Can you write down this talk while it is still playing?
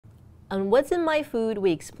On What's in My Food,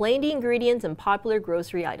 we explain the ingredients in popular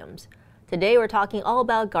grocery items. Today we're talking all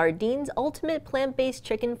about Gardein's ultimate plant-based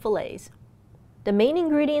chicken fillets. The main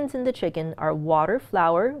ingredients in the chicken are water,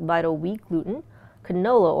 flour, vital wheat gluten,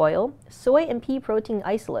 canola oil, soy and pea protein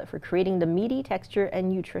isolate for creating the meaty texture and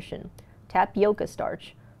nutrition, tapioca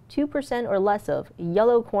starch, 2% or less of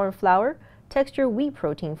yellow corn flour, texture wheat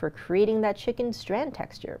protein for creating that chicken strand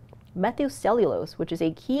texture, methylcellulose, which is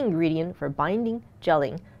a key ingredient for binding,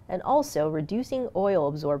 gelling, and also reducing oil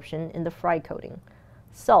absorption in the fry coating,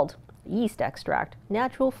 salt, yeast extract,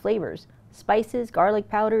 natural flavors, spices, garlic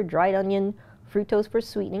powder, dried onion, fructose for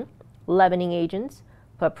sweetening, leavening agents,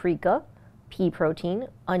 paprika, pea protein,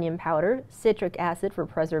 onion powder, citric acid for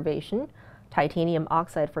preservation, titanium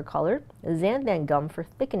oxide for color, xanthan gum for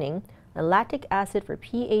thickening, and lactic acid for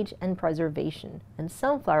pH and preservation, and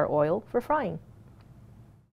sunflower oil for frying.